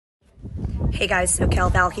Hey guys,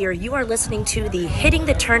 SoCal Val here. You are listening to the Hitting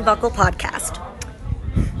the Turnbuckle podcast.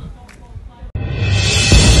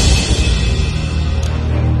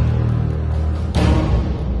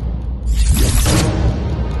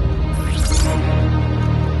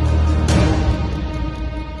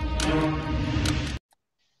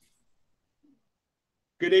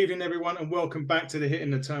 Good evening, everyone, and welcome back to the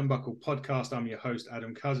Hitting the Turnbuckle podcast. I'm your host,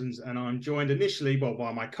 Adam Cousins, and I'm joined initially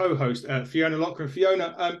by my co-host, Fiona Lockran.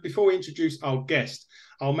 Fiona, before we introduce our guest,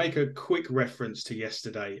 I'll make a quick reference to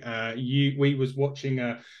yesterday. We was watching,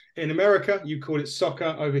 in America, you call it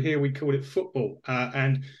soccer. Over here, we call it football.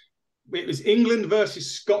 And it was England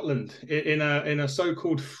versus Scotland in a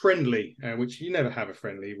so-called friendly, which you never have a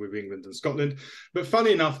friendly with England and Scotland. But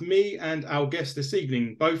funny enough, me and our guest this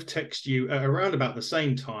evening both text you at around about the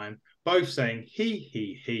same time, both saying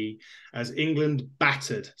he, as England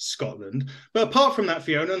battered Scotland. But apart from that,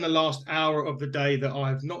 Fiona, in the last hour of the day that I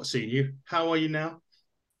have not seen you, how are you now?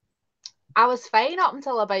 I was fine up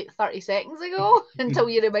until about 30 seconds ago, until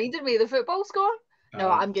you reminded me of the football score. No,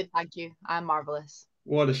 I'm good, thank you. I'm marvellous.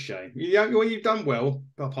 What a shame. You've done well,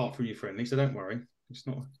 apart from your friendly, so don't worry. It's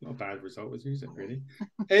not a bad result, is it, really?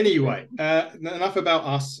 Anyway, enough about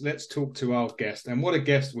us. Let's talk to our guest. And what a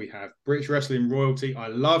guest we have. British wrestling royalty. I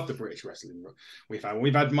love the British wrestling we've had.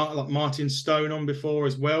 We've had Martin Stone on before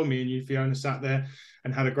as well. Me and you, Fiona, sat there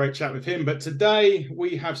and had a great chat with him. But today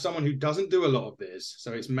we have someone who doesn't do a lot of this,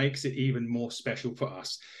 so it makes it even more special for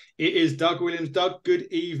us. It is Doug Williams. Doug,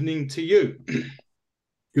 good evening to you.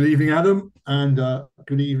 Good evening, Adam, and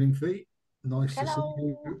good evening, Fee. Nice Hello. to see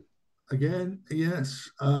you again. Yes,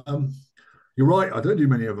 you're right. I don't do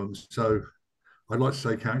many of them, so I'd like to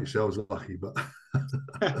say count yourselves lucky, but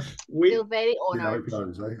we feel very honoured. You know,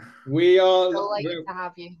 it goes, eh? We are delighted to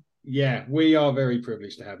have you. Yeah, we are very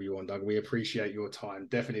privileged to have you on, Doug. We appreciate your time,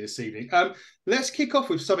 definitely this evening. Let's kick off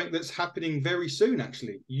with something that's happening very soon.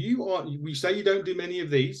 Actually, we say you don't do many of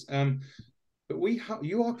these. But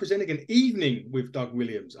you are presenting an evening with Doug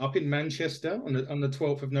Williams up in Manchester on the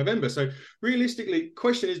 12th of November. So realistically,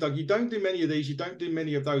 question is, Doug, you don't do many of these, you don't do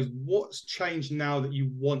many of those. What's changed now that you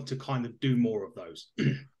want to kind of do more of those?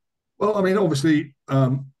 Well, I mean, obviously,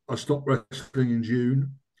 I stopped wrestling in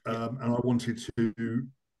June, and I wanted to.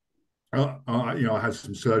 I had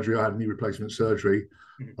some surgery. I had knee replacement surgery.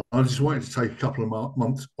 I just wanted to take a couple of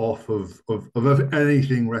months off of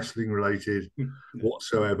anything wrestling related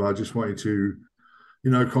whatsoever. I just wanted to,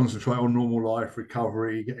 concentrate on normal life,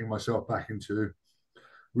 recovery, getting myself back into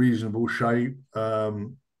reasonable shape,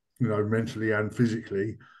 mentally and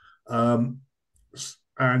physically. And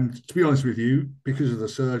to be honest with you, because of the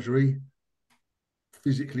surgery,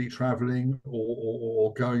 physically traveling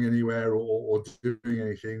or going anywhere or doing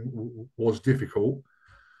anything was difficult.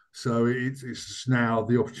 So it's now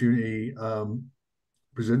the opportunity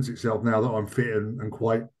presents itself now that I'm fit and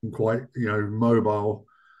quite mobile,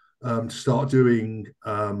 to start doing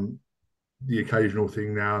the occasional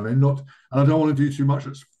thing now and then. And I don't want to do too much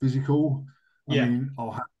that's physical. I mean,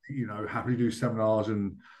 I'll happily do seminars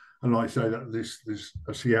and like I say that this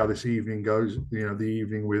I'll see how this evening goes. The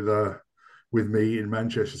evening with me in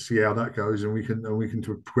Manchester, see how that goes, and we can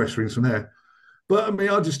progress things from there. But I mean,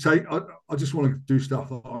 I just want to do stuff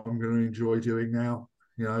that I'm going to enjoy doing now,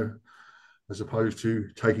 as opposed to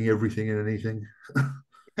taking everything and anything.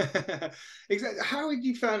 Exactly. How had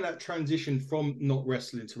you found that transition from not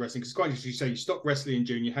wrestling to wrestling? Because quite as you say, you stopped wrestling in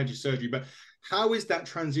June, you had your surgery, but how has that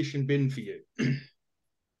transition been for you?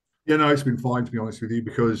 It's been fine, to be honest with you,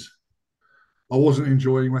 because I wasn't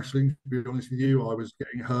enjoying wrestling, to be honest with you. I was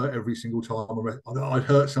getting hurt every single time. I'd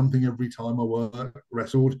hurt something every time I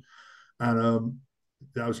wrestled. And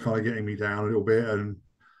that was kind of getting me down a little bit. And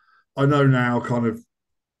I know now kind of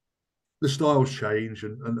the styles change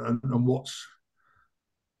and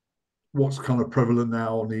what's kind of prevalent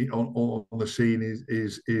now on the scene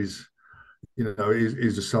is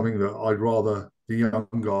something that I'd rather the young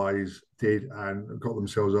guys did and got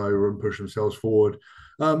themselves over and pushed themselves forward.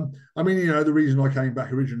 I mean, the reason I came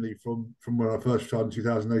back originally from when I first started in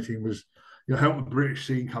 2018 was, help the British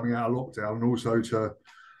scene coming out of lockdown and also to,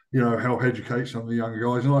 help educate some of the younger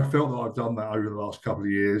guys. And I felt that I've done that over the last couple of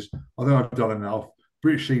years. I think I've done enough.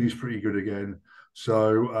 British scene is pretty good again.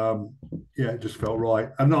 So, it just felt right.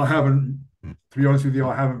 And I haven't, to be honest with you,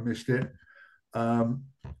 I haven't missed it.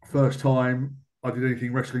 First time I did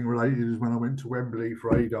anything wrestling related is when I went to Wembley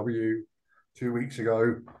for AEW 2 weeks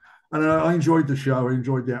ago. And I enjoyed the show, I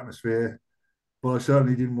enjoyed the atmosphere. But I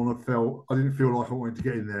certainly didn't feel like I wanted to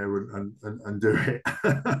get in there and do it.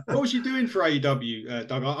 What was you doing for AEW,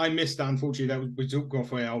 Doug? I missed that, unfortunately. We took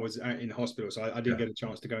off when I was in hospital, so I didn't get a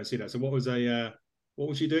chance to go and see that. So what was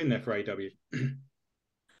you doing there for AEW?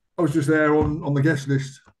 I was just there on the guest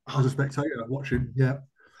list as a spectator watching. Yeah,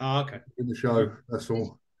 Okay. in the show. That's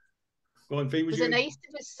all. Go on, Fee, Was it nice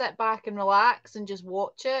to just sit back and relax and just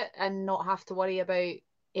watch it and not have to worry about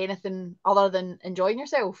anything other than enjoying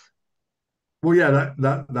yourself? Well, yeah,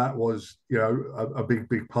 that was a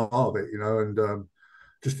big part of it, and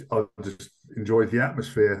I just enjoyed the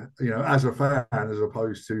atmosphere, as a fan, as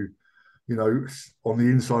opposed to on the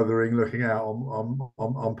inside of the ring looking out.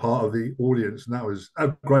 I'm part of the audience, and that was a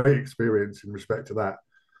great experience in respect to that.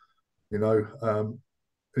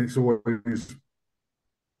 It's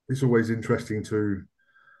always interesting to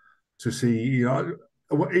see, even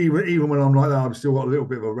when I'm like that, I've still got a little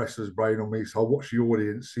bit of a wrestler's brain on me. So I watch the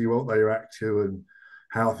audience, see what they react to, and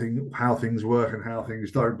how things work and how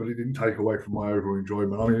things don't. But it didn't take away from my overall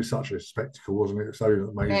enjoyment. I mean, it's such a spectacle, wasn't it? It's so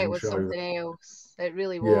amazing. Yeah, it was show something else. It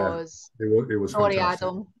really yeah, was. it was Sorry, fantastic.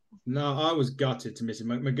 Adam. No, I was gutted to miss it.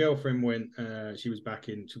 My girlfriend went. She was back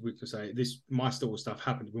in to say this. My store stuff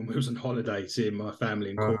happened when we was on holiday, seeing my family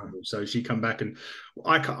in Cornwall. So she come back, and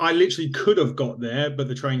I literally could have got there, but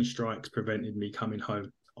the train strikes prevented me coming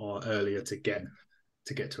home earlier to get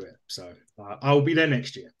to it. So I'll be there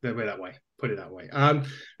next year. Put it that way.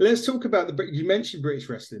 Let's talk about you mentioned British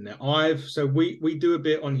wrestling there. We do a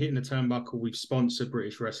bit on Hitting the Turnbuckle. We've sponsored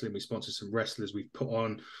British wrestling. We sponsored some wrestlers. We've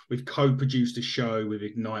co-produced a show with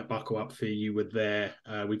Ignite. Buckle up, Fee, you were there.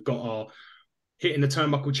 We've got our Hitting the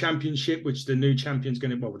Turnbuckle Championship, which the new champion's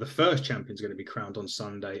the first champion's going to be crowned on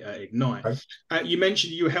Sunday at Ignite. Okay. You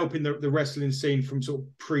mentioned you were helping the wrestling scene from sort of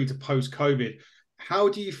pre to post COVID. How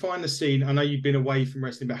do you find the scene? I know you've been away from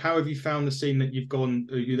wrestling, but how have you found the scene that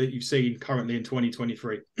you've seen currently in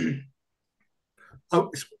 2023?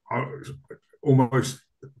 It's almost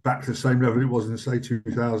back to the same level it was in, say,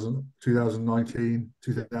 2019,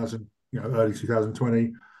 2000, early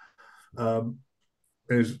 2020.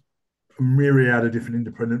 There's a myriad of different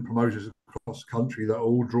independent promoters across the country that are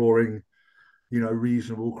all drawing,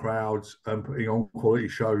 reasonable crowds and putting on quality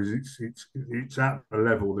shows. It's at a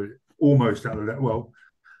level that almost at the level. Well,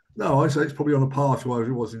 no, I'd say it's probably on a par to what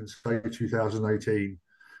it was in, say, 2018,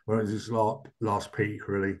 when it was its last peak,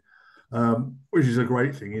 really, which is a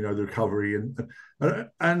great thing, the recovery and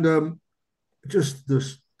just the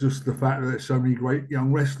fact that there's so many great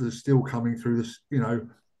young wrestlers still coming through this,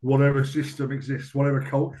 whatever system exists, whatever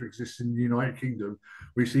culture exists in the United Kingdom,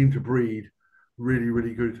 we seem to breed really,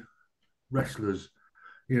 really good wrestlers.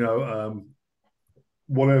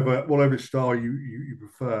 Whatever style you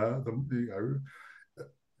prefer,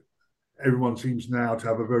 everyone seems now to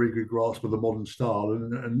have a very good grasp of the modern style,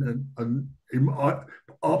 and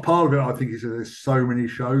part of it, I think, is that there's so many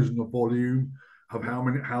shows, and the volume of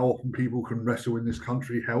how often people can wrestle in this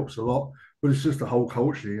country helps a lot. But it's just the whole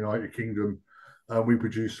culture in the United Kingdom. We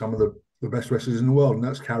produce some of the best wrestlers in the world, and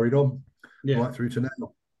that's carried on right through to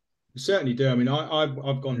now. We certainly do. I mean,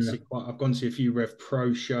 I've gone to see a few Rev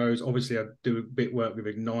Pro shows. Obviously, I do a bit work with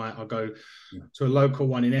Ignite. I go to a local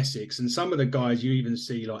one in Essex, and some of the guys you even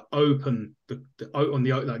see like open the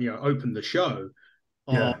show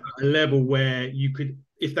are at a level where you could,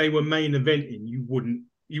 if they were main eventing, you wouldn't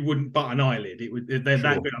butt an eyelid. They're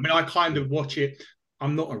that good. I mean, I kind of watch it.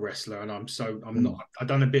 I'm not a wrestler, and I'm not. I've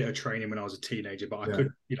done a bit of training when I was a teenager, but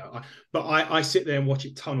I sit there and watch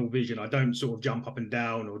it tunnel vision. I don't sort of jump up and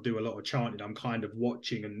down or do a lot of chanting. I'm kind of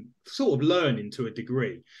watching and sort of learning to a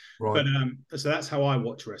degree. Right. But so that's how I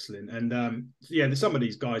watch wrestling. And some of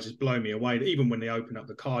these guys just blow me away. Even when they open up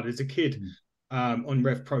the card, there's a kid on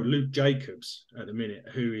Rev Pro, Luke Jacobs, at the minute,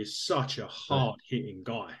 who is such a hard-hitting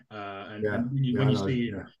guy. When you see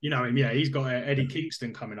him, you know him. Yeah, he's got Eddie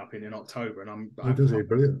Kingston coming up in October, and does he?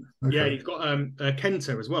 Brilliant. Okay. Yeah, he's got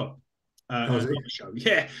Kenta as well. On the show.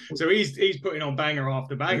 Yeah, so he's putting on banger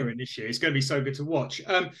after banger in this year. It's going to be so good to watch.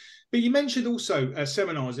 But you mentioned also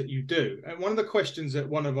seminars that you do, and one of the questions that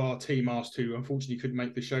one of our team asked, who unfortunately couldn't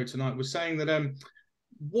make the show tonight, was saying that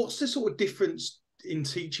what's the sort of difference in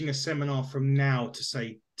teaching a seminar from now to,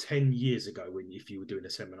 say, 10 years ago, if you were doing a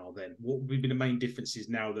seminar then? What would be the main differences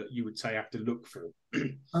now that you would say have to look for?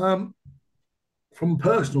 From a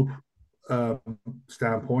personal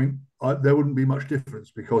standpoint, there wouldn't be much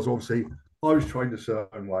difference, because obviously I was trained a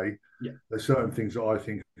certain way. Yeah. There's certain things that I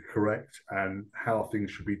think are correct and how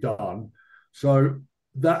things should be done. So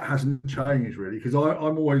that hasn't changed really, because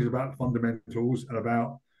I'm always about fundamentals and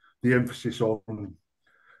about the emphasis on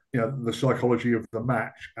the psychology of the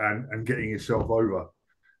match and getting yourself over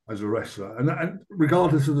as a wrestler. And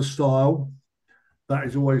regardless of the style, that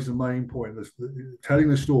is always the main point. Telling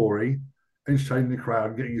the story, entertaining the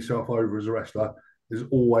crowd, getting yourself over as a wrestler is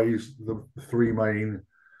always the three main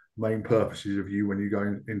purposes of you when you're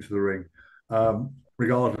going into the ring.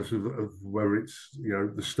 regardless of whether it's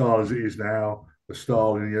the style as it is now, the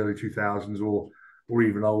style in the early 2000s, or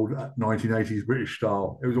even old 1980s British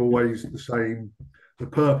style. It was always the same. The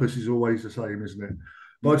purpose is always the same, isn't it?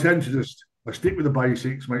 But I tend to I stick with the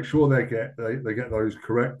basics, make sure they get those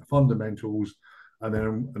correct fundamentals, and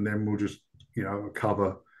then we'll just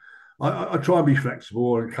cover. I try and be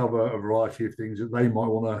flexible and cover a variety of things that they might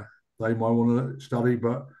want to study,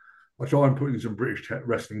 but I try and put in some British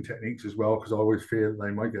wrestling techniques as well, because I always fear that they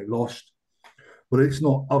might get lost. But it's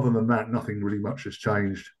not. Other than that, nothing really much has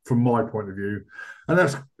changed from my point of view, and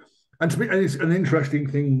to me, and it's an interesting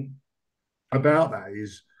thing about that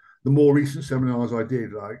is the more recent seminars I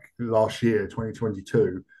did, like last year,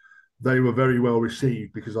 2022, they were very well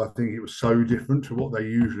received because I think it was so different to what they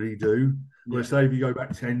usually do. Where say if you go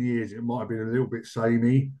back 10 years, it might have been a little bit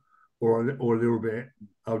samey or a little bit,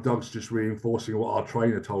 oh, Doug's just reinforcing what our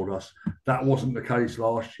trainer told us. That wasn't the case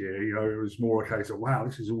last year. It was more a case of, wow,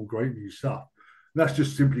 this is all great new stuff. And that's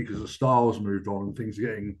just simply because the styles moved on and things are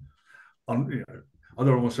getting, I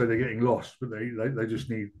don't want to say they're getting lost, but they just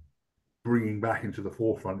need bringing back into the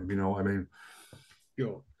forefront, if you know what I mean.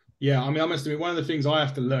 Sure. Yeah, I mean, I must admit, one of the things I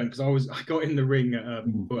have to learn, because I got in the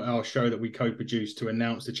ring for our show that we co-produced to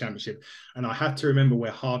announce the championship, and I had to remember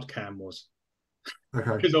where hard cam was.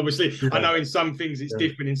 Okay. Because obviously, I know in some things it's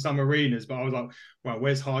different in some arenas, but I was like, well,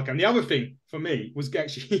 where's hard cam? The other thing for me was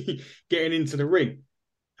actually getting into the ring,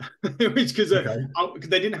 which because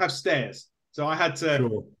they didn't have stairs. So I had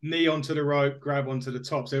to knee onto the rope, grab onto the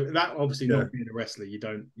top. So that obviously not being a wrestler, you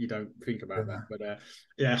don't think about that. But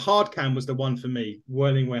hard cam was the one for me,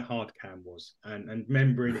 learning where hard cam was and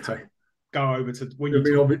remembering to go over to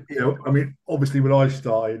when obviously when I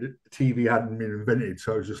started, TV hadn't been invented,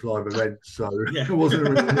 so it was just live events. So it wasn't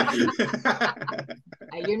a real issue.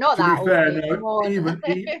 You're not that old.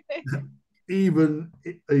 Even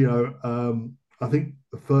I think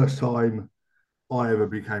the first time I ever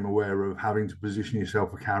became aware of having to position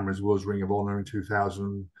yourself for cameras was Ring of Honor in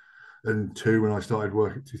 2002 when I started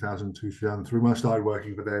working, 2002, 2003, when I started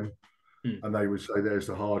working for them. And they would say, there's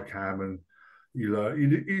the hard cam, and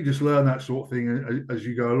you just learn that sort of thing as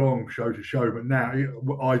you go along, show to show. But now,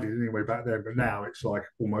 I did anyway back then, but now it's like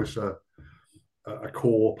almost a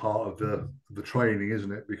core part of the training,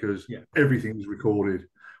 isn't it? Because everything is recorded,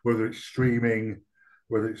 whether it's streaming,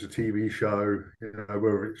 whether it's a TV show,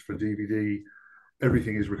 whether it's for DVD.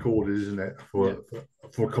 Everything is recorded, isn't it, for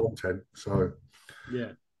content? So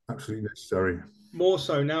absolutely necessary. More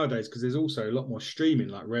so nowadays, because there's also a lot more streaming,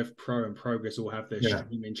 like Rev Pro and Progress all have their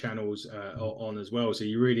streaming channels on as well. So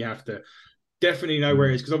you really have to definitely know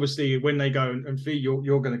where it is, because obviously when they go and feed,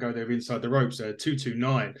 you're going to go there inside the ropes.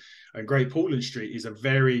 229 and Great Portland Street is a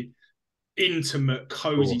very intimate,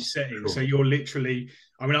 cozy setting. So you're literally,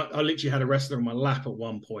 I literally had a wrestler on my lap at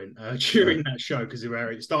one point during that show because of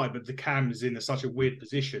where it started, but the cam is in such a weird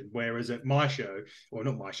position. Whereas at my show, or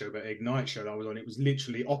not my show, but Ignite show that I was on, it was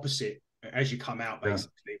literally opposite as you come out,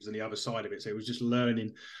 basically. It was on the other side of it. So it was just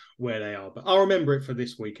learning where they are. But I'll remember it for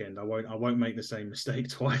this weekend. I won't make the same mistake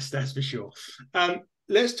twice, that's for sure.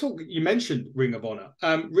 Let's talk, you mentioned Ring of Honor.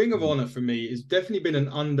 Ring of Honor for me has definitely been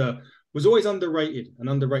was always an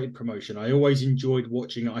underrated promotion. I always enjoyed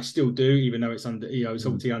watching it. I still do, even though it's under, it's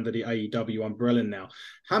obviously under the AEW umbrella now.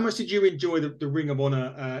 How much did you enjoy the Ring of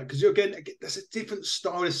Honor? Because again, that's a different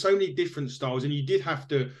style. There's so many different styles, and you did have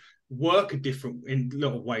to work in a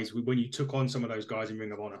lot of ways when you took on some of those guys in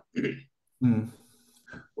Ring of Honor.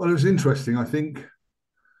 Well, it was interesting. I think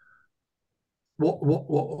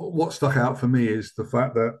what stuck out for me is the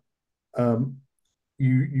fact that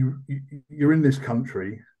you're in this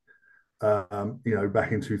country. Back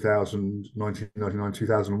in 1999,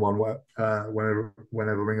 2001,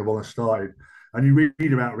 whenever Ring of Honor started, and you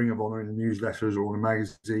read about Ring of Honor in the newsletters or in the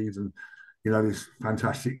magazines, and this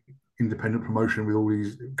fantastic independent promotion with all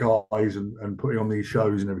these guys and putting on these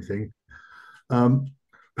shows and everything. But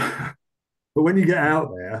when you get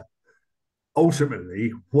out there,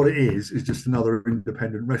 ultimately, what it is just another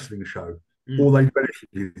independent wrestling show. All they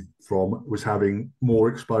benefited from was having more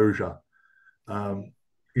exposure.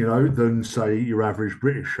 Than say your average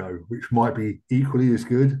British show, which might be equally as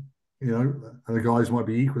good, and the guys might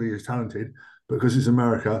be equally as talented, but because it's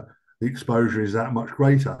America, the exposure is that much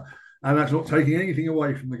greater. And that's not taking anything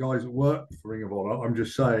away from the guys that work for Ring of Honor. I'm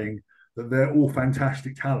just saying that they're all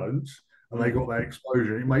fantastic talents and they got that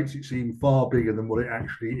exposure. It makes it seem far bigger than what it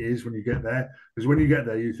actually is when you get there. Because when you get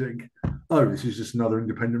there, you think, oh, this is just another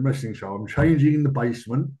independent wrestling show. I'm changing in the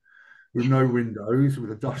basement with no windows,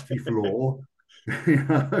 with a dusty floor. It's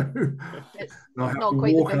not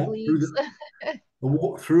quite the big leagues. I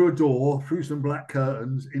walk through a door, through some black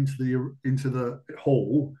curtains into the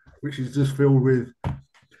hall, which is just filled with,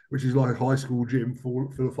 which is like a high school gym full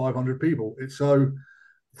of 500 people. It's so,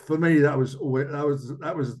 for me, that was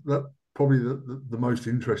probably the most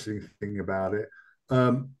interesting thing about it.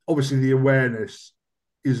 Obviously, the awareness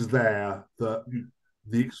is there that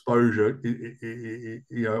the exposure,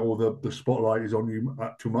 or the spotlight is on you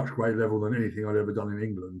up to a much greater level than anything I'd ever done in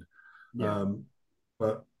England. Yeah.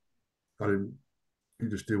 But I didn't. You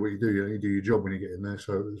just do what you do. You do your job when you get in there,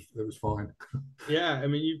 so it was fine. Yeah, I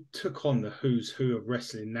mean, you took on the who's who of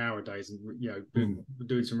wrestling nowadays, and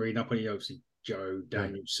doing some reading up on you, obviously Joe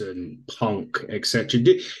Danielson, Punk, etc.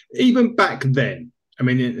 Even back then, I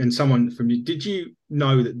mean, and someone from you, did you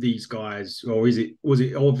know that these guys, or was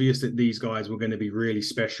it obvious that these guys were going to be really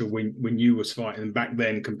special when you was fighting them back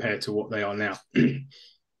then compared to what they are now?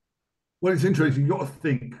 Well, it's interesting. You've got to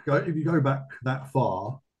think if you go back that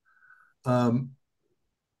far.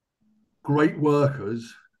 Great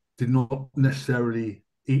workers did not necessarily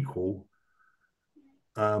equal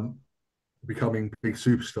becoming big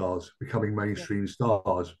superstars, becoming mainstream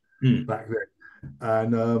stars back then.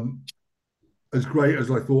 And as great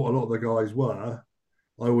as I thought a lot of the guys were,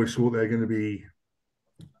 I always thought they're going to be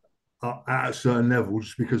at a certain level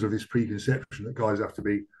just because of this preconception that guys have to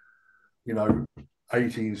be,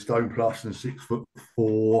 18 stone plus and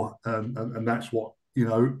 6'4", and that's what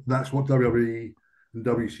WWE and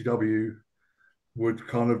WCW would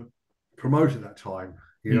kind of promote at that time,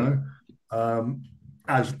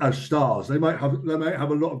 as stars. They might have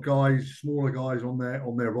a lot of guys, smaller guys on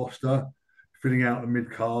their roster, filling out the mid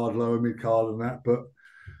card, lower mid card, and that. But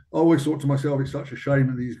I always thought to myself, it's such a shame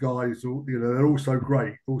that these guys, they're all so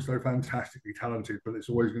great, all so fantastically talented, but it's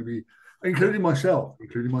always going to be, including myself, I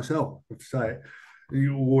have to say it.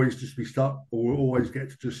 You always just be stuck, or always get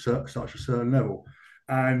to just such a certain level,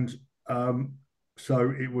 and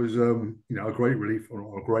so it was, a great relief, or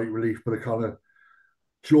not a great relief, but a kind of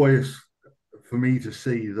joyous for me to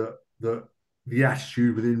see that the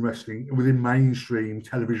attitude within mainstream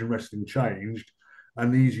television wrestling changed,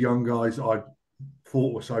 and these young guys I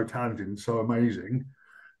thought were so talented and so amazing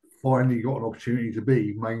finally got an opportunity to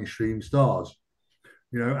be mainstream stars,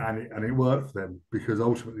 and it worked for them, because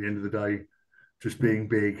ultimately, at the end of the day, just being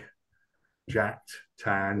big, jacked,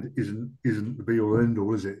 tanned isn't the be all end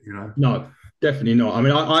all, is it? No, definitely not. I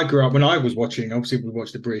mean, I grew up when I was watching. Obviously, we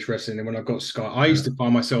watched the British wrestling, and when I got Sky, I used to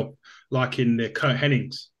find myself like in the Kurt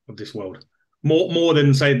Hennings of this world, more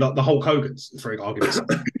than say the Hulk Hogan's, for argument's sake.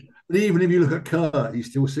 But even if you look at Kurt, he's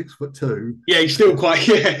still 6'2". Yeah, he's still quite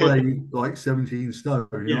like 17 stone.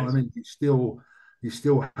 You know what I mean? He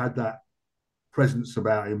still had that presence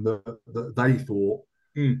about him that they thought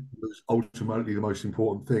was ultimately the most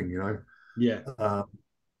important thing. Yeah.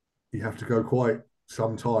 You have to go quite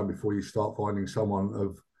some time before you start finding someone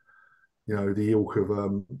of, the ilk of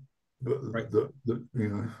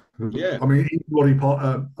Yeah. I mean,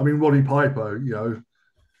 Roddy Piper.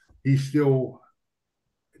 He's still,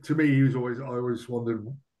 to me, he was always. I always wondered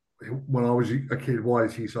when I was a kid, why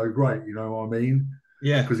is he so great? You know what I mean?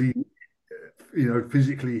 Yeah. Because he,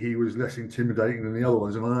 physically he was less intimidating than the other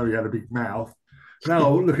ones, and I know he had a big mouth. Now I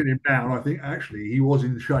look at him now, and I think actually he was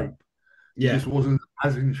in shape. He just wasn't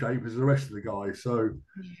as in shape as the rest of the guys. So,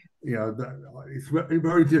 it's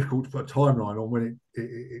very difficult to put a timeline on when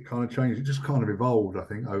it kind of changed. It just kind of evolved, I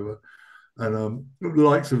think, over. And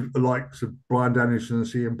the likes of Bryan Danielson and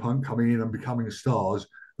CM Punk coming in and becoming stars,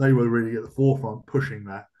 they were really at the forefront pushing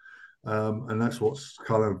that. And that's what's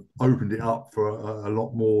kind of opened it up for a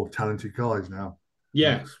lot more talented guys now.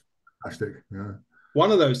 Yeah. It's fantastic. Yeah. One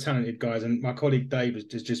of those talented guys, and my colleague Dave has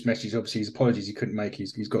just messaged, obviously his apologies he couldn't make,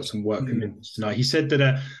 he's got some work commitments tonight. He said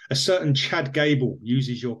that a certain Chad Gable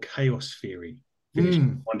uses your chaos theory finish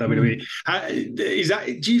on WWE.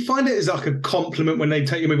 Do you find it as like a compliment when they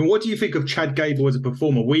take you moving? What do you think of Chad Gable as a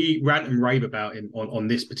performer? We rant and rave about him on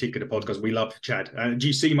this particular podcast. We love Chad. Do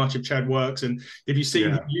you see much of Chad works, and if you see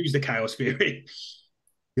him use the chaos theory?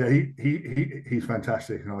 Yeah, he's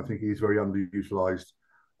fantastic, and I think he's very underutilized.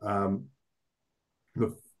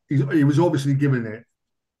 He was obviously given it,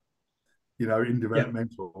 in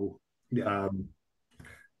developmental.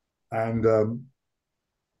 And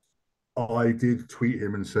I did tweet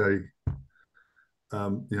him and say,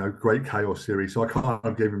 great chaos series. So I kind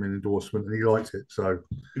of gave him an endorsement, and he liked it. So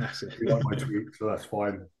that's it. He liked my tweet, so that's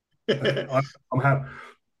fine. I'd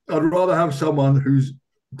rather have someone who's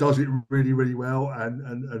does it really, really well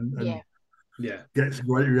and gets a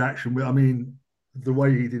great reaction. I mean, the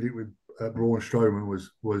way he did it with Braun Strowman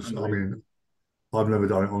was I mean, I've never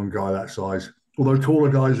done it on a guy that size. Although taller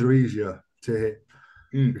guys are easier to hit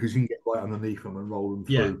because you can get right underneath them and roll them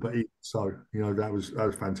through. But that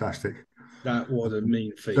was fantastic. That was a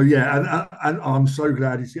mean feat. So yeah, and I'm so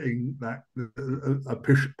glad he's getting that a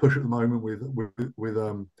push at the moment with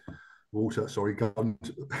Walter. Sorry, All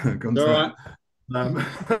right. Um,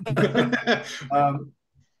 um,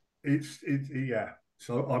 yeah.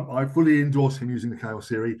 So I fully endorse him using the Chaos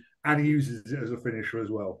Theory, and he uses it as a finisher as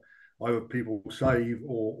well. Either people save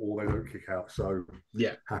or they don't kick out. So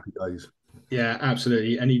yeah, happy days. Yeah,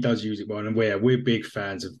 absolutely, and he does use it well, and we're big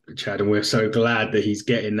fans of Chad, and we're so glad that he's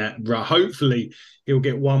getting that. Hopefully, he'll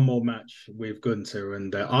get one more match with Gunter,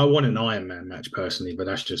 and I want an Iron Man match personally, but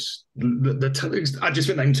that's just I just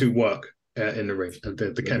think them two work in the ring,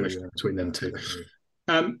 the chemistry between them two.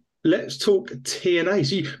 Let's talk TNA.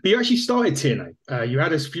 So you actually started TNA. You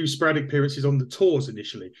had a few sporadic appearances on the tours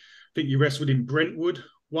initially. I think you wrestled in Brentwood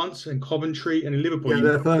once, and Coventry, and in Liverpool. Yeah,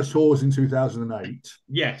 their first tour was in 2008.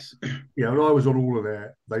 Yes. Yeah, and I was on all of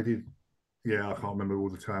that. They did. Yeah, I can't remember all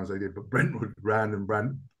the towns they did, but Brentwood, randomly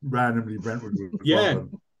Brentwood was yeah. one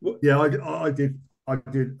of them. Yeah, I did.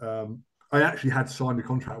 I actually had signed a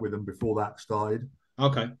contract with them before that started.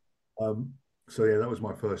 Okay. So yeah, that was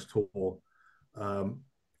my first tour.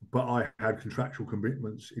 But I had contractual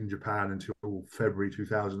commitments in Japan until February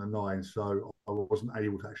 2009, so I wasn't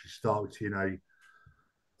able to actually start with TNA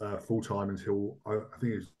full time until I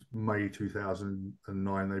think it was May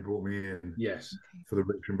 2009. They brought me in, yes, for the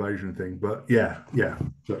Rich Invasion thing. But yeah.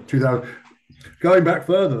 So 2000. Going back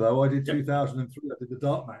further though, I did 2003. I did the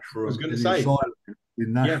dark match for him in the asylum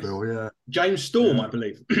in Nashville. Yes. Yeah, James Storm, I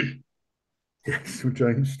believe. Yes, with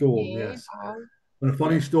James Storm. Yes. And a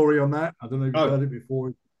funny story on that. I don't know if you've heard it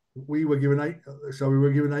before. We were given 8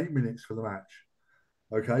 minutes for the match.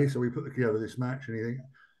 Okay, so we put together this match, and you think,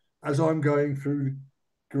 as I'm going through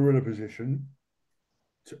gorilla position,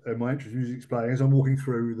 my entrance music's playing, as I'm walking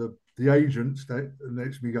through, the agent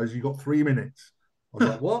next to me goes, "You got 3 minutes." I was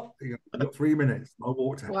like, "What?" He goes, "You got 3 minutes." I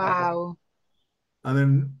walked out. Wow. And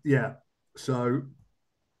then so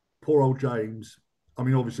poor old James. I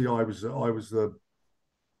mean, obviously, I was the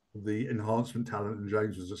enhancement talent, and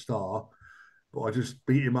James was a star. But I just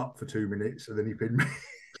beat him up for 2 minutes, and then he pinned me.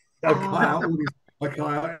 I cut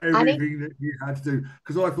out everything that you had to do,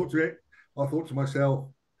 because I thought to myself,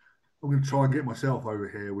 I'm going to try and get myself over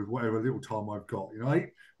here with whatever little time I've got.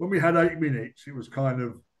 When we had 8 minutes, it was kind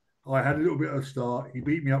of, I had a little bit of a start. He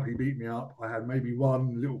beat me up. I had maybe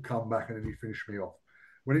one little comeback, and then he finished me off.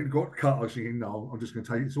 When it got cut, I was thinking, no, I'm just going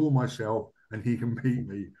to take it all myself, and he can beat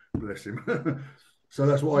me. Bless him. So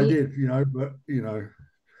that's what I did. But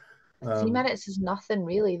 3 minutes is nothing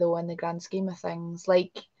really, though, in the grand scheme of things.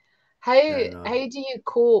 Like, how do you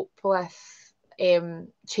cope with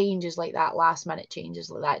changes like that, last minute changes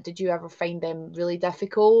like that? Did you ever find them really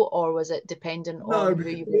difficult, or was it dependent on who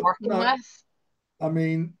you were working with? I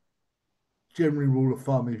mean, generally, rule of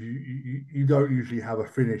thumb is you don't usually have a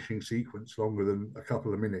finishing sequence longer than a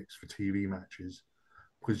couple of minutes for TV matches,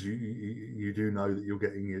 because you do know that you're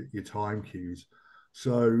getting your time cues.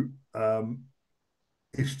 So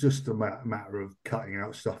it's just a matter of cutting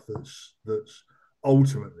out stuff that's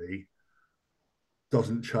ultimately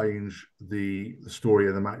doesn't change the story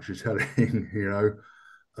of the match you're telling.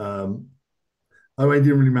 I mean, it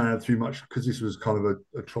didn't really matter too much, because this was kind of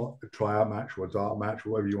a tryout match, or a dark match,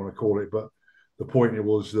 or whatever you want to call it. But the point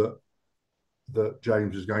was that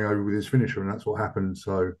James was going over with his finisher, and that's what happened.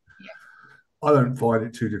 So I don't find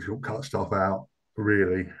it too difficult to cut stuff out,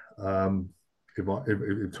 really.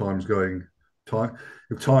 If time's going,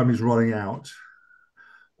 if time is running out,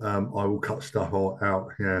 I will cut stuff out.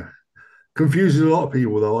 Yeah. Confuses a lot of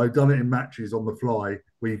people, though. I've done it in matches on the fly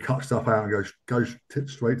where you cut stuff out and go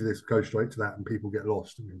straight to this, go straight to that, and people get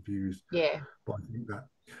lost and confused. Yeah. But I think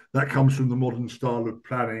that comes from the modern style of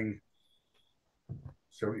planning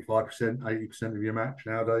 75%, 80% of your match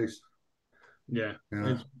nowadays. Yeah.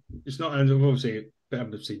 It's not, and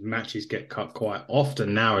obviously matches get cut quite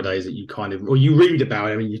often nowadays, that you kind of, or you read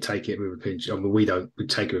about it. I mean, you take it with a pinch. I mean, we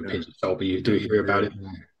take it with a pinch of salt, but you do hear about it.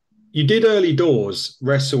 You did early doors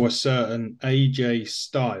wrestle a certain AJ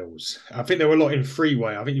Styles. I think there were a lot in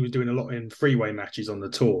freeway. I think you were doing a lot in freeway matches on the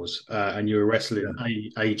tours, and you were wrestling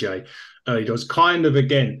AJ early doors. Kind of,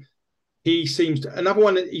 again, he seems to, another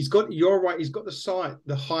one that you're right, he's got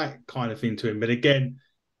the height kind of thing to him. But again,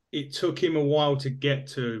 it took him a while to get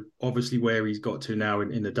to obviously where he's got to now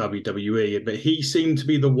in the WWE. But he seemed to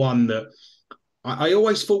be the one that I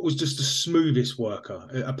always thought was just the smoothest worker,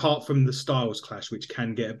 apart from the Styles clash, which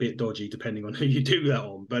can get a bit dodgy depending on who you do that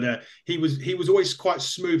on. But he was always quite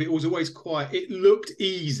smooth. It was always it looked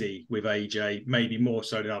easy with AJ, maybe more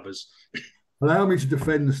so than others. Allow me to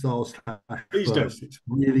defend the Styles clash. Please first. Do. It's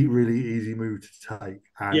really, really easy move to take.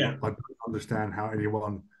 And I don't understand how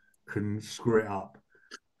anyone can screw it up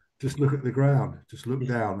just look at the ground, just look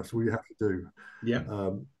down. That's all you have to do. Yeah.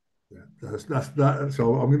 That's that.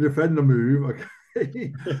 So I'm going to defend the move.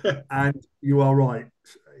 Okay. And you are right.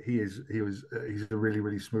 He's a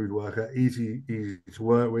really smooth worker, easy to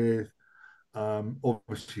work with.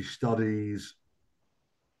 Obviously studies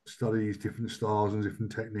different styles and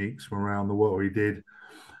different techniques from around the world. He did.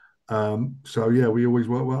 So yeah, we always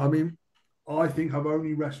work well. I mean, I think I've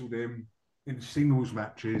only wrestled him in singles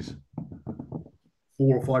matches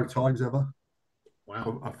 4 or 5 times ever.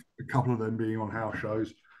 Wow. A couple of them being on house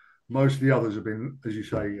shows. Most of the others have been, as you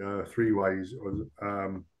say, 3 ways.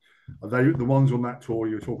 They the ones on that tour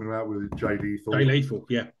you were talking about with Jay Lethal. Jay Lethal,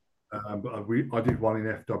 yeah. But I did one in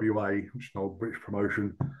FWA, which is an old British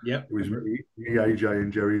promotion. Yeah. It was me, AJ,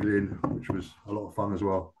 and Jerry Lynn, which was a lot of fun as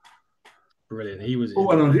well. Brilliant. He was.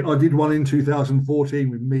 Oh, and I did one in 2014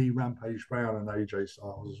 with me, Rampage Brown, and AJ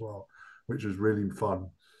Styles as well, which was really fun.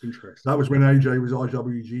 Interesting. That was when AJ was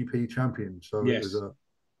IWGP champion. So yes. It was a.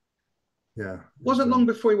 Yeah. Wasn't long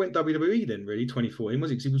before he went WWE then, really, 2014,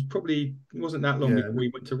 was it? Because it wasn't that long before he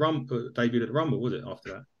went to Rumble, debuted at Rumble, was it,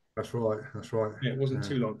 after that? That's right. Yeah, it wasn't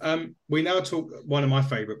too long. We now talk one of my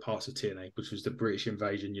favourite parts of TNA, which was the British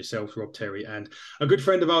Invasion, yourself, Rob Terry, and a good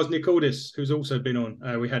friend of ours, Nick Aldis, who's also been on.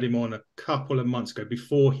 We had him on a couple of months ago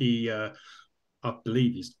before he, I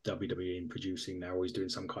believe he's WWE in producing now, or he's doing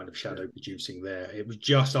some kind of shadow producing there. It was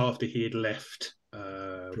just after he had left.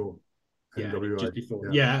 Sure. Yeah, just before.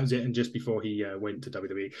 Yeah, that was it, and just before he went to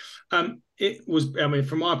WWE. It was. I mean,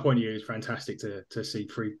 from my point of view, it's fantastic to see.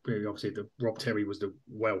 Obviously, Rob Terry was the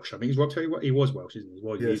Welsh. I think he's Rob Terry. He was Welsh, isn't he?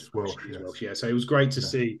 Yes, Welsh. Welsh. Yeah. So it was great to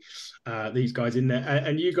see these guys in there,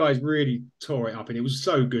 and you guys really tore it up, and it was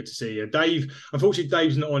so good to see. Dave, unfortunately,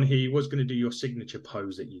 Dave's not on here. He was going to do your signature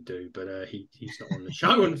pose that you do, but he's not on the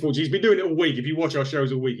show. Unfortunately, he's been doing it all week. If you watch our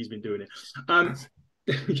shows all week, he's been doing it.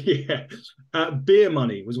 Yeah. Beer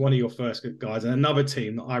Money was one of your first guys, and another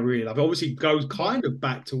team that I really love. Obviously goes kind of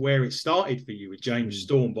back to where it started for you with James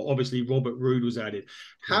Storm, but obviously Robert Roode was added.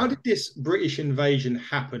 How did this British invasion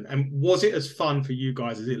happen, and was it as fun for you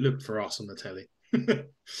guys as it looked for us on the telly?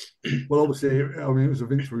 Well, obviously, I mean, it was a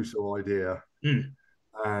Vince Russo idea,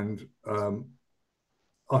 and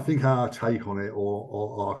I think our take on it,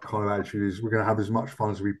 or our kind of attitude, is we're going to have as much fun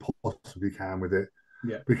as we possibly can with it,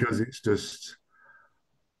 because it's just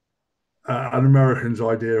an American's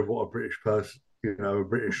idea of what a British person, a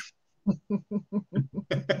British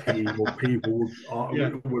people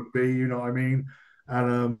would be, you know what I mean?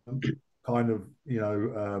 And kind of,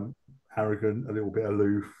 arrogant, a little bit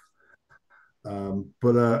aloof.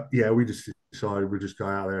 But we just decided we'd just go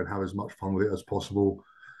out there and have as much fun with it as possible.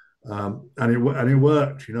 And it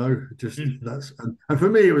worked, and for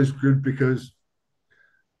me it was good because,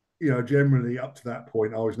 generally up to that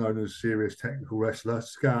point, I was known as a serious technical wrestler. To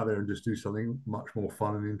go out there and just do something much more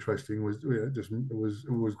fun and interesting was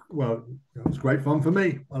great fun for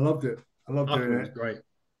me. I loved it. I loved doing it. It was great.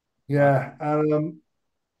 Yeah, and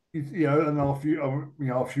and our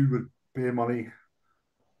feud with Beer Money,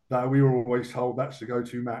 that we were always told that's the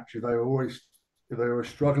go-to match. If they were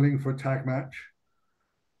struggling for a tag match,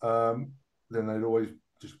 then they'd always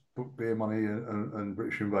just put Beer Money and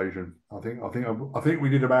British Invasion. I think we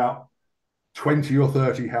did about 20 or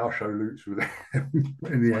 30 house show loops with them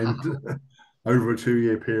in the end over a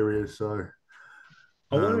 2-year period. So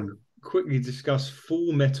I want to quickly discuss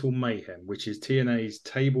Full Metal Mayhem, which is TNA's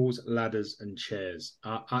tables, ladders, and chairs.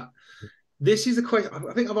 This is a question.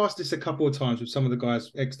 I think I've asked this a couple of times with some of the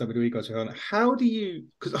guys, ex-WWE guys who are on. How do you?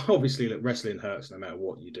 Because obviously, look, wrestling hurts no matter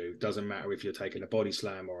what you do. Doesn't matter if you're taking a body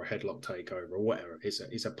slam or a headlock takeover or whatever.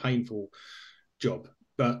 It's a painful job.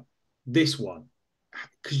 But this one,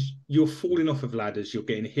 because you're falling off of ladders, you're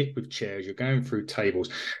getting hit with chairs, you're going through tables.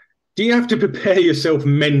 Do you have to prepare yourself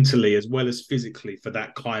mentally as well as physically for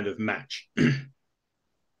that kind of match?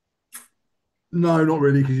 No, not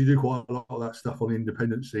really, because you do quite a lot of that stuff on the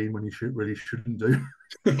independent scene when you shouldn't do.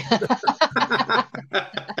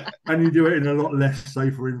 And you do it in a lot less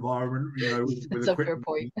safer environment, with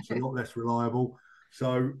equipment that's a lot less reliable.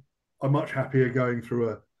 So I'm much happier going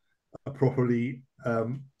through a properly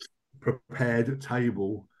prepared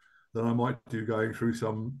table than I might do going through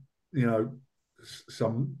some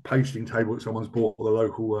pasting table that someone's bought at the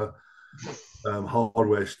local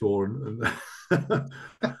hardware store,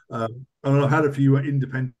 and I've had a few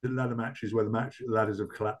independent ladder matches where the ladders have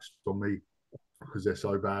collapsed on me because they're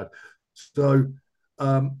so bad. So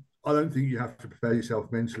I don't think you have to prepare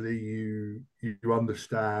yourself mentally. You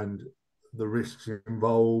understand the risks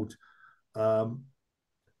involved, and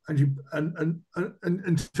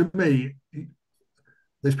to me,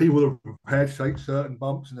 there's people that are prepared to take certain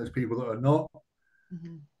bumps, and there's people that are not.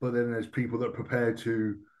 Mm-hmm. But then there's people that are prepared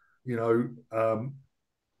to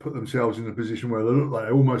put themselves in a position where they look like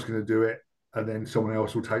they're almost going to do it, and then someone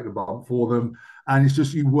else will take the bump for them. And it's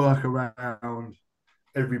just you work around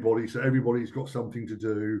everybody, so everybody's got something to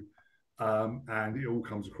do, and it all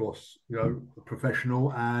comes across,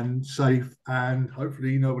 professional and safe, and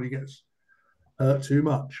hopefully nobody gets hurt too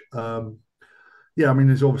much. I mean,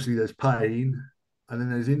 there's pain, and then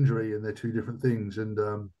there's injury, and they're two different things. And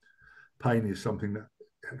pain is something that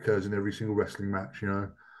occurs in every single wrestling match.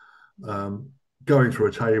 Going through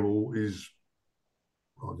a table is,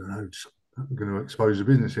 I don't know, I'm going to expose the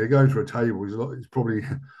business here. Going through a table is probably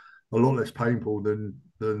a lot less painful than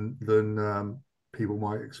people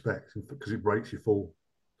might expect, because it breaks your fall.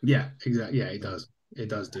 Yeah, exactly. Yeah, it does. It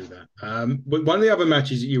does do that. But one of the other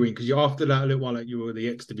matches that you were in, because you after that a little while, like you were the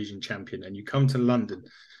X Division champion, and you come to London,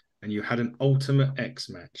 and you had an Ultimate X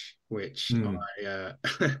match, which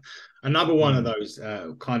another one of those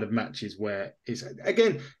kind of matches where is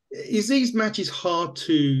these matches hard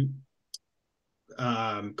to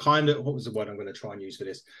kind of, what was the word I'm going to try and use for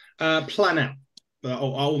this? Plan out,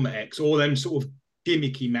 or Ultimate X, or them sort of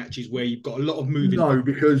gimmicky matches where you've got a lot of moving. No,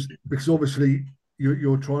 because obviously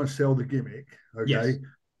you're trying to sell the gimmick, okay? Yes.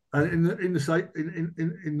 And in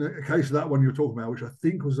the case of that one you're talking about, which I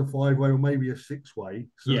think was a 5-way or maybe a 6-way,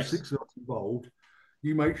 so yes, 6 of us involved,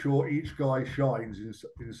 you make sure each guy shines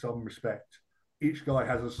in some respect. Each guy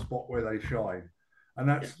has a spot where they shine, and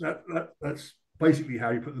that's basically how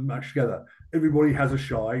you put the match together. Everybody has a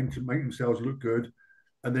shine to make themselves look good,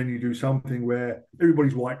 and then you do something where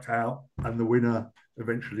everybody's wiped out, and the winner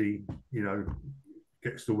eventually,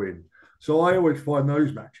 gets the win. So I always find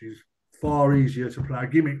those matches far easier to plan.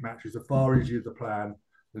 Gimmick matches are far easier to plan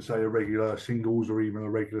than, say, a regular singles or even a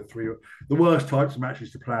regular 3. The worst types of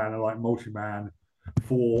matches to plan are like multi-man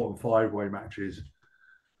 4 and 5-way matches,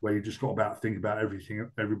 where you just got to think about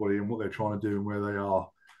everybody and what they're trying to do and where they are.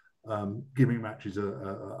 Gimmick matches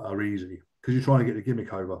are easy because you're trying to get the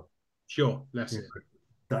gimmick over. Sure, that's it.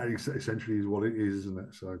 That essentially is what it is, isn't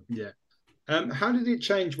it? So yeah. How did it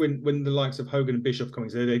change when the likes of Hogan and Bischoff coming?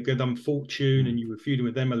 So they'd done Fortune and you were feuding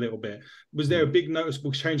with them a little bit. Was there a big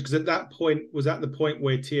noticeable change? Because at that point, was that the point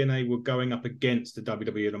where TNA were going up against the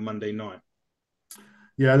WWE on a Monday night?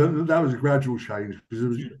 Yeah, that was a gradual change, because it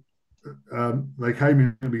was, they came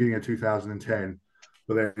in the beginning of 2010,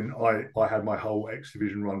 but then I had my whole X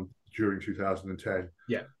Division run during 2010.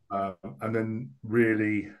 Yeah. And then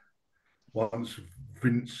really, once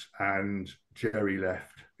Vince and Jerry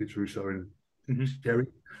left, Vince Russo and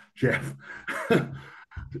Jeff,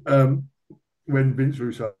 when Vince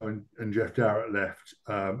Russo and Jeff Jarrett left,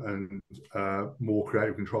 and more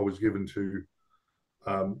creative control was given to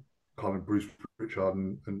kind of Bruce Pritchard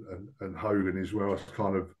and Hogan, is where I was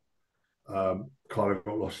kind of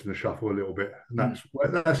got lost in the shuffle a little bit. And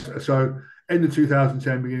that's so end of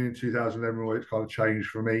 2010, beginning of 2011, where it's kind of changed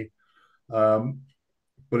for me.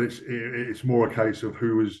 But it's more a case of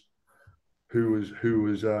who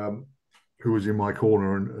was in my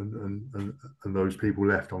corner, and those people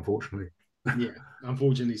left, unfortunately. Yeah,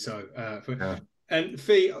 unfortunately so. And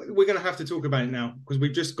Fee, we're going to have to talk about it now, because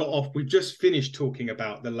we've just finished talking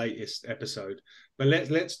about the latest episode. But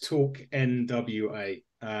let's talk NWA.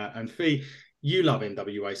 And Fee, you love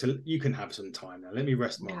NWA, so you can have some time now. Let me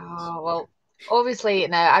rest my voice. Well, obviously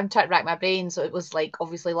now I'm trying to rack my brain. So it was like,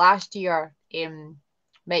 obviously last year,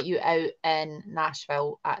 met you out in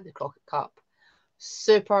Nashville at the Crockett Cup.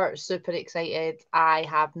 Super, super excited.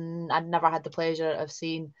 I'd never had the pleasure of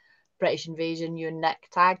seeing British Invasion, you and Nick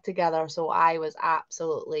tag together, so I was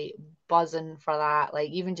absolutely buzzing for that. Like,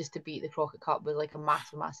 even just to beat the Crockett Cup was like a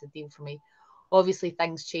massive deal for me. Obviously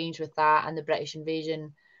things changed with that, and the British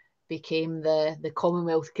Invasion became the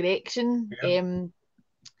Commonwealth Correction. Yeah.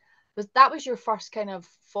 That was your first kind of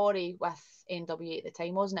foray with NWA at the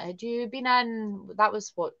time, wasn't it? Had you been in? That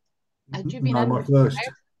was what? Had you been in? My first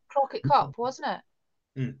Crockett Cup, wasn't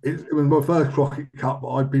it? It was my first Crockett Cup, but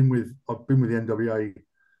I've been with the NWA.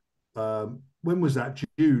 When was that?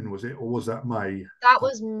 June, was it, or was that May? That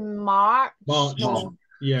was March. No.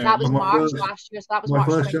 Yeah, that was March last year. So that was my March.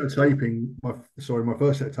 First set of taping. My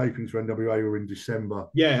first set of tapings for NWA were in December.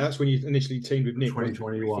 Yeah, that's when you initially teamed with Nick.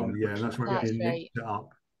 2021. Yeah, and that's when Nick set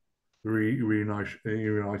up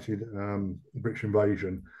reunited British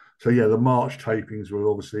Invasion. So yeah, the March tapings were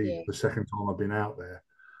obviously the second time I've been out there,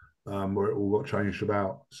 where it all got changed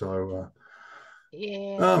about. So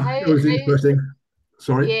it was interesting.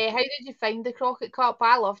 Sorry. Yeah, how did you find the Crockett Cup?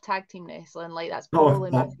 I love tag team wrestling. Like, that's probably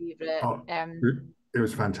my favourite. It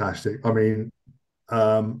was fantastic. I mean,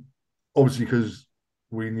 obviously, because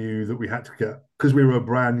we knew that we had to because we were a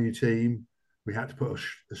brand new team, we had to put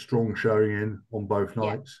a strong showing in on both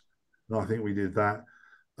nights. And I think we did that.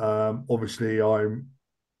 Obviously,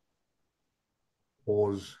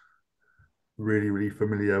 was really, really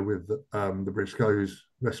familiar with the Briscoes,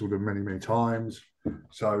 wrestled them many, many times.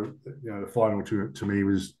 So, the final to me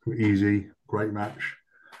was easy, great match.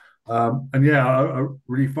 And yeah,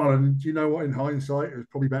 really fun. And do you know what? In hindsight, it was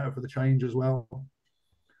probably better for the change as well.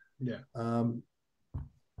 Yeah.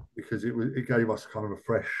 Because it gave us kind of a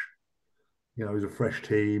fresh, it was a fresh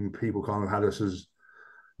team. People kind of had us as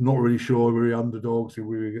not really sure we were underdogs,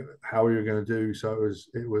 how we were going to do. So it was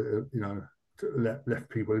left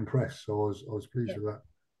people impressed. So I was pleased with that.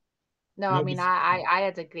 No, I mean, I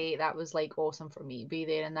had a great. That was like awesome for me to be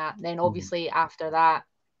there in that. And then obviously after that,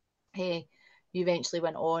 hey, you eventually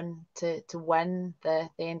went on to win the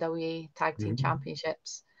NWA Tag Team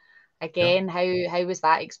Championships. Again, how was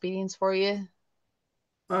that experience for you?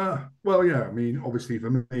 Well, yeah, I mean, obviously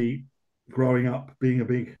for me, growing up, being a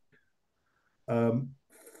big fan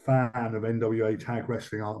of NWA tag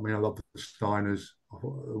wrestling, I mean, I love the Steiners.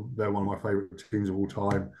 They're one of my favorite teams of all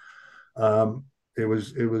time. It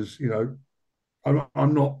was,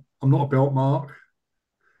 I'm not a belt mark.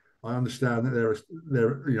 I understand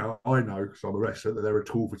that I know because I'm a wrestler that they're a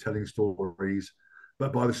tool for telling stories,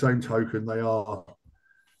 but by the same token, they are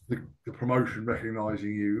the promotion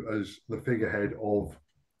recognizing you as the figurehead of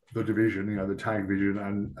the division, the tag division,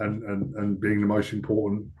 and being the most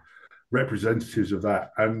important representatives of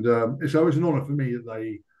that. And so it was an honour for me that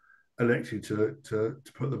they elected to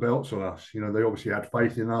put the belts on us. They obviously had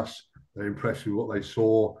faith in us. They impressed with what they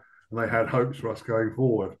saw, and they had hopes for us going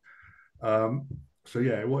forward. So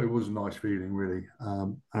yeah, it was a nice feeling, really.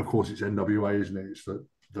 And of course, it's NWA, isn't it? It's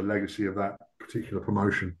the legacy of that particular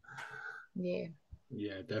promotion. Yeah.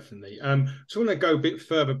 Yeah, definitely. So I want to go a bit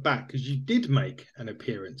further back because you did make an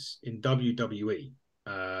appearance in WWE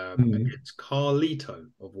against Carlito,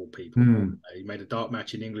 of all people. He made a dark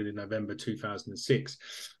match in England in November 2006.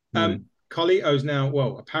 Carlito's now,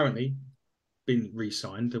 well, apparently been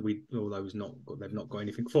re-signed. Although they've not got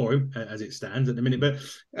anything for him as it stands at the minute. But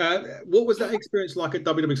what was that experience like at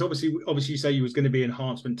WWE? Because obviously, you say you was going to be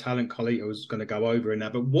enhancement talent. Carlito was going to go over in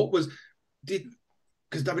that. But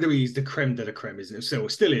because WWE is the creme de la creme, isn't it?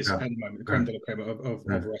 Still is at the moment, the creme de la creme of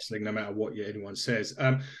wrestling, no matter what anyone says.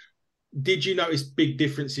 Did you notice big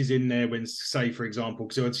differences in there when, say, for example,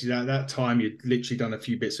 because obviously at that time you'd literally done a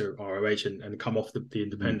few bits of ROH and come off the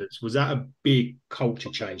independents. Was that a big culture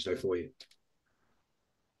change though for you?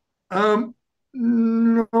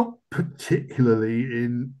 Not particularly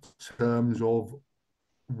in terms of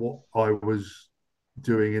what I was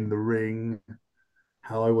doing in the ring,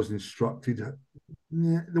 how I was instructed.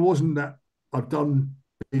 Yeah, there wasn't that. I've done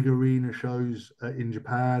big arena shows in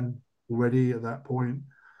Japan already at that point.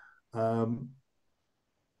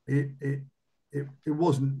 It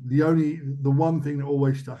wasn't the one thing that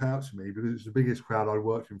always stuck out to me, because it's the biggest crowd I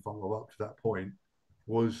worked in front of up to that point,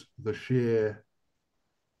 was the sheer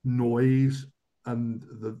noise and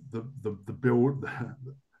the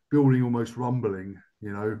building almost rumbling,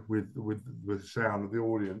 with the sound of the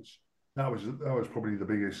audience. That was probably the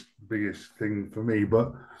biggest thing for me.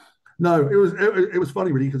 But no, it was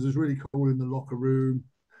funny really, because it was really cool in the locker room.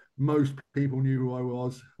 Most people knew who I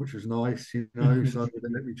was, which was nice, so they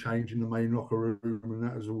let me change in the main locker room, and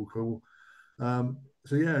that was all cool.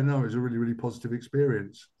 So yeah, no, it was a really, really positive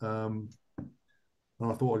experience. And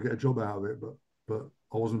I thought I'd get a job out of it, but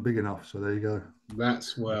I wasn't big enough. So there you go.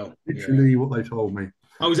 That's literally what they told me.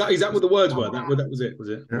 Oh, is that what the words were? That was it? Was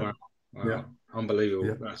it? Yeah. Wow. Yeah. Unbelievable.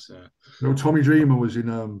 Yeah. That's Tommy Dreamer was in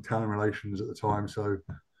talent relations at the time, so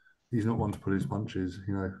he's not one to pull his punches,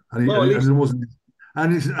 And it wasn't,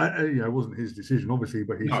 it wasn't his decision, obviously,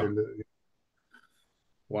 but he said that.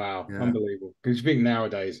 Wow, unbelievable. Because you think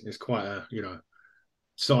nowadays it's quite a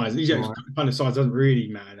size. Kind of size doesn't really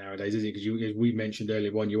matter nowadays, is it? Because as we mentioned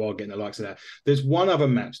earlier on, you are getting the likes of that. There's one other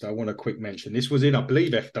match that I want to quick mention. This was in, I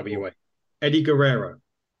believe, FWA. Eddie Guerrero.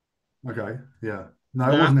 Okay, yeah. No,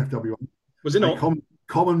 it wasn't FWA. Was it not?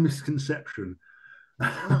 Common misconception.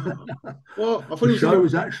 Well, I thought the show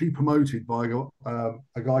was actually promoted by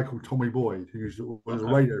a guy called Tommy Boyd, who was a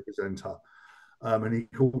radio presenter, and he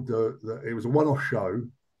called it was a one-off show.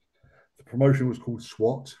 The promotion was called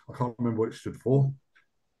SWAT. I can't remember what it stood for.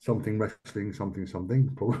 Something wrestling,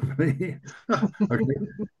 something, probably. Okay.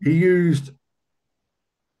 He used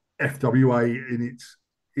FWA in its,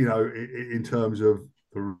 in terms of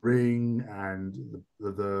the ring and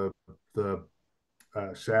the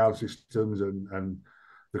sound systems and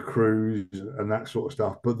the crews and that sort of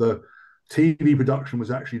stuff. But the TV production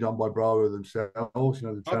was actually done by Bravo themselves,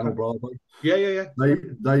 the channel Bravo. Yeah.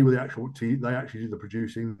 They were the actual team. They actually did the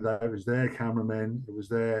producing. That was their cameramen. It was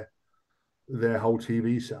their whole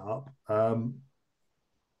TV setup.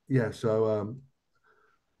 yeah, so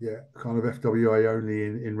yeah, kind of FWA only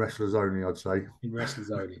in wrestlers only, I'd say. In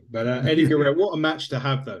wrestlers only. But Eddie Guerrero, what a match to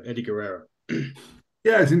have though, Eddie Guerrero.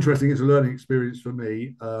 Yeah, it's interesting. It's a learning experience for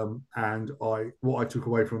me, and what I took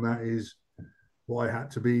away from that is what I had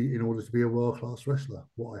to be in order to be a world class wrestler.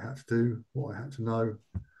 What I had to do, what I had to know,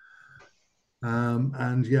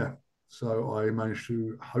 and yeah, so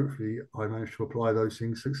hopefully I managed to apply those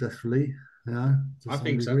things successfully. You know, to I some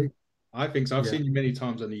think so. degree. I think so. I've Yeah. seen you many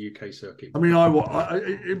times on the UK circuit. I mean,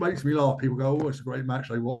 it makes me laugh. People go, "Oh, it's a great match."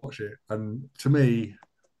 They watch it, and to me,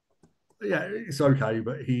 yeah, it's okay.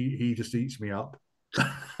 But he just eats me up.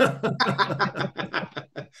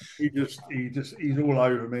 He's all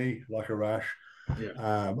over me like a rash.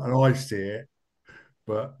 Yeah. And I see it,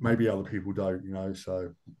 but maybe other people don't, you know.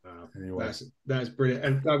 So anyway, that's brilliant.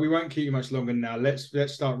 And we won't keep you much longer now. Let's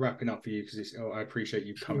start wrapping up for you because I appreciate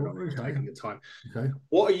you coming on and taking the time. Okay.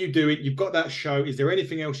 What are you doing? You've got that show. Is there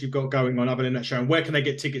anything else you've got going on other than that show? And where can they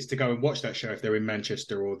get tickets to go and watch that show if they're in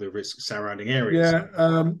Manchester or the surrounding areas?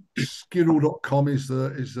 Yeah, Skiddle.com is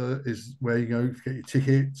where you go to get your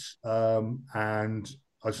tickets. And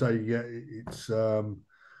I say, yeah, it's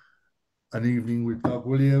an evening with Doug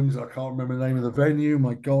Williams. I can't remember the name of the venue.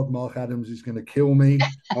 My God, Mark Adams is going to kill me.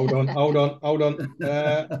 Hold on.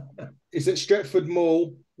 Is it Stretford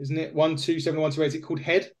Mall? Isn't it 127-128? Is it called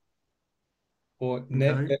Head? Or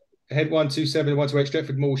Okay. Head 127-128,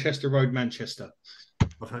 Stretford Mall, Chester Road, Manchester.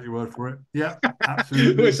 I'll take your word for it. Yeah,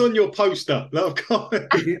 absolutely. It's on your poster.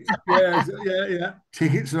 Tickets, yeah.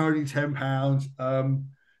 Tickets are only £10.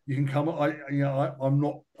 You can come. I'm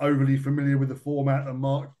not overly familiar with the format and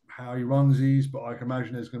Mark how he runs these, but I can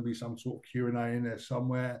imagine there's going to be some sort of Q&A in there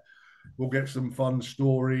somewhere. We'll get some fun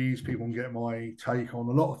stories. People can get my take on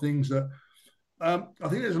a lot of things that I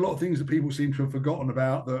think there's a lot of things that people seem to have forgotten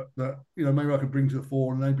about that maybe I could bring to the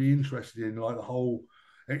fore and they'd be interested in, like the whole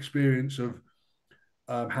experience of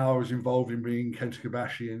how I was involved in bringing Kenta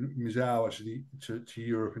Kobashi and Misawa to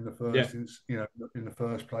Europe in the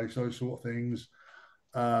first place, those sort of things.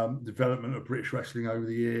 Development of British wrestling over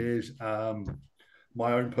the years,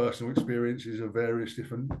 my own personal experiences of various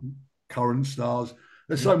different current stars.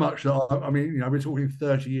 There's so much that we're talking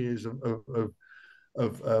 30 years of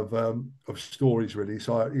stories really.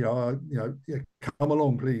 So come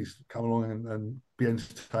along, please come along and be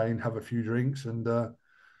entertained, have a few drinks, and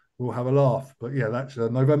we'll have a laugh. But yeah, that's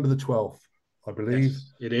November the 12th, I believe.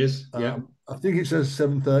 Yes, it is. Yeah, I think it says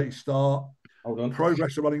 7:30 start. Hold on.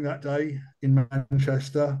 Progress are running that day in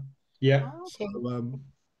Manchester. Yeah. Oh, okay. So,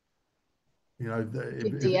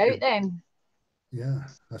 good day out then. Yeah.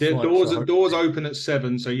 Doors open at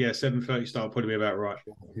 7, so yeah, 7:30 start probably be about right.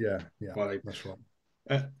 Yeah, that's right.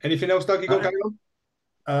 Anything else, Doug, you got going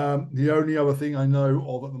on? The only other thing I know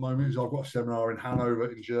of at the moment is I've got a seminar in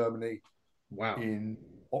Hanover in Germany. Wow. In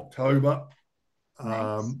October.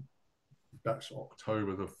 Nice. That's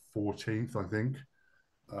October the 14th, I think.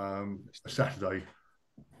 A Saturday.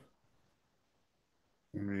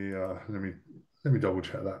 Let me double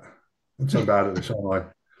check that. I'm so bad at this, aren't I?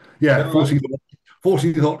 Yeah,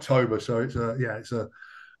 14th October. So it's there's a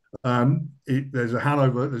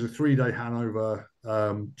 3-day Hanover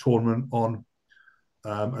tournament on.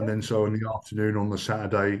 And then so in the afternoon on the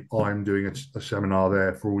Saturday, I'm doing a seminar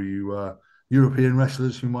there for all you European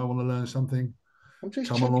wrestlers who might want to learn something. I'm just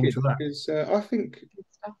come along to that because I think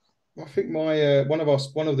my one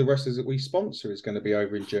of the wrestlers that we sponsor is going to be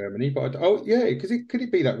over in Germany. But could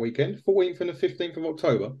it be that weekend, 14th and the 15th of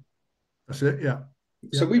October? That's it. Yeah.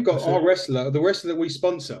 So we've got the wrestler that we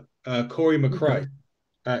sponsor, Corey McRae,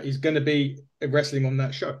 is going to be wrestling on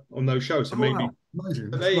those shows. So maybe. Wow.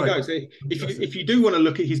 Amazing. There you go. So if you do want to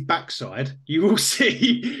look at his backside, you will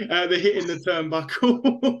see the Hitting the Turnbuckle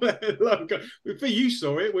logo. For you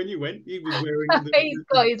saw it when you went. He was wearing.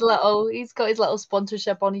 He's got his little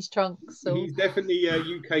sponsorship on his trunk. So he's definitely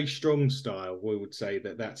UK strong style. We would say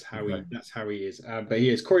that's how he is. But he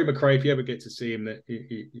is Corey McRae. If you ever get to see him,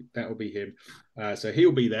 that will be him. So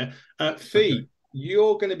he'll be there. Fee.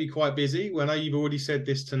 You're going to be quite busy. Well, I know you've already said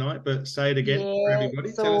this tonight, but say it again for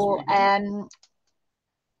everybody. So,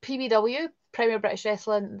 PBW, Premier British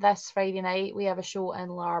Wrestling, this Friday night, we have a show in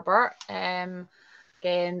Larbert.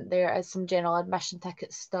 Again, there is some general admission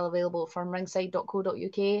tickets still available from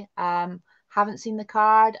ringside.co.uk. Haven't seen the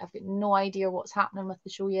card. I've got no idea what's happening with the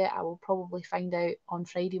show yet. I will probably find out on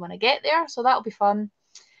Friday when I get there, so that'll be fun.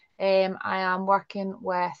 I am working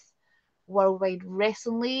with Worldwide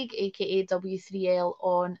Wrestling League, aka W3L,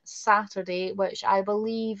 on Saturday, which I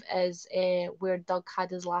believe is where Doug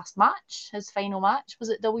had his last match, his final match. Was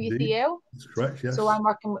it W3L? That's correct, yes. So I'm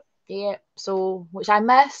working Yeah, so which I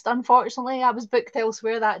missed, unfortunately. I was booked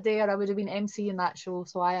elsewhere that day, or I would have been emceeing that show,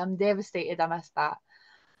 so I am devastated I missed that.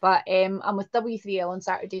 But I'm with W3L on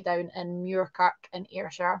Saturday down in Muirkirk in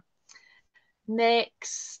Ayrshire.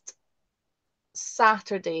 Next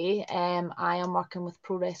Saturday, I am working with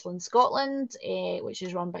Pro Wrestling Scotland, which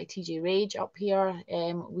is run by TJ Rage up here.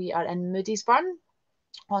 We are in Moodiesburn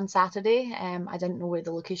on Saturday. I didn't know where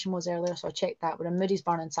the location was earlier, so I checked that. We're in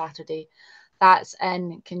Moodiesburn on Saturday. That's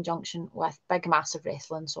in conjunction with Big Massive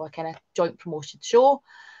Wrestling, so a kind of joint promotion show.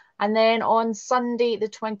 And then on Sunday, the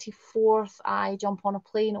 24th, I jump on a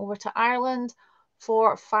plane over to Ireland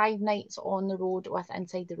for 5 nights on the road with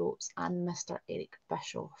Inside the Ropes and Mr. Eric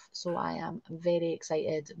Bischoff. So I am very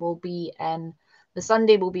excited. The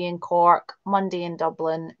Sunday will be in Cork, Monday in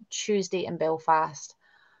Dublin, Tuesday in Belfast,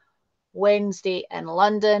 Wednesday in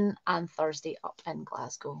London, and Thursday up in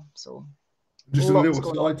Glasgow. So just a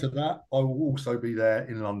little side to that, I will also be there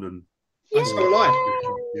in London. Yeah.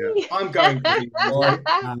 I'm going to be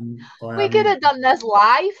we could have done this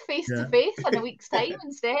live, face to face, in a week's time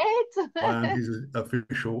instead. I am his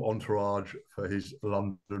official entourage for his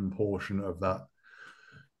London portion of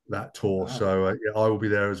that tour. Wow. So I will be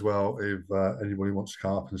there as well. If anybody wants to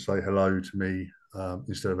come up and say hello to me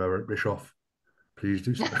instead of Eric Bischoff, please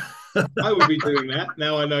do so. I will be doing that.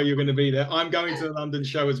 Now I know you're going to be there. I'm going to the London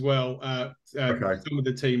show as well. Okay. Some of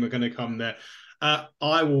the team are going to come there.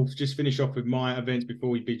 I will just finish off with my events before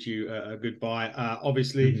we bid you a goodbye.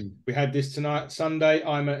 Obviously, we had this tonight, Sunday.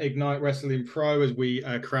 I'm at Ignite Wrestling Pro as we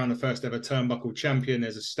crown the first ever turnbuckle champion.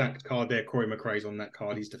 There's a stacked card there. Corey McRae's on that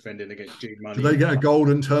card. He's defending against Jude Money. Do they get a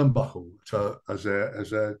golden turnbuckle as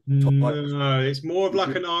a No, it's more of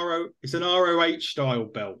like it's an ROH style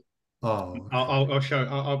belt. Oh, okay. I'll show.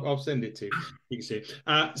 I'll send it to you. You can see it.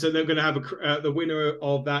 So they're going to have the winner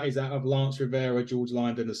of that is out of Lance Rivera, George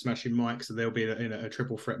Lyon, and the Smashing Mike. So they'll be in a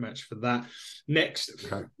triple threat match for that. Next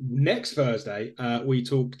Thursday, we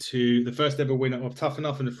talk to the first ever winner of Tough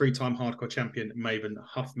Enough and the 3-time hardcore champion Maven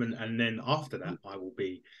Huffman, and then after that, I will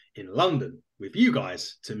be in London with you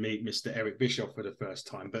guys to meet Mr. Eric Bischoff for the first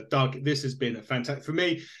time. But Doug, this has been a fantastic for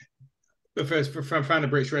me. But first, for a fan of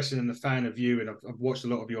British wrestling and a fan of you, and I've watched a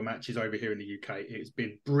lot of your matches over here in the UK, it's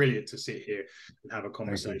been brilliant to sit here and have a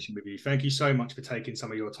conversation with you. Thank you so much for taking some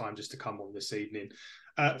of your time just to come on this evening.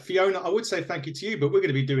 Fiona, I would say thank you to you, but we're going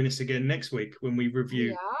to be doing this again next week when we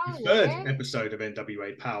review the third episode of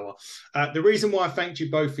NWA Power. The reason why I thanked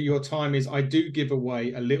you both for your time is I do give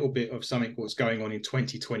away a little bit of something what's going on in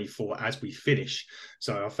 2024 as we finish.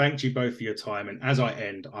 So I thanked you both for your time. And as I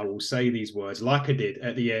end, I will say these words like I did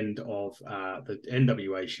at the end of the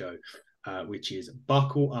NWA show, which is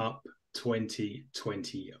buckle up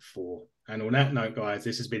 2024. And on that note, guys,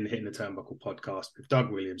 this has been the Hitting the Turnbuckle podcast with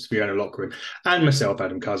Doug Williams, Fiona Lockwood, and myself,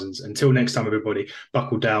 Adam Cousins. Until next time, everybody,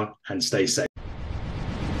 buckle down and stay safe.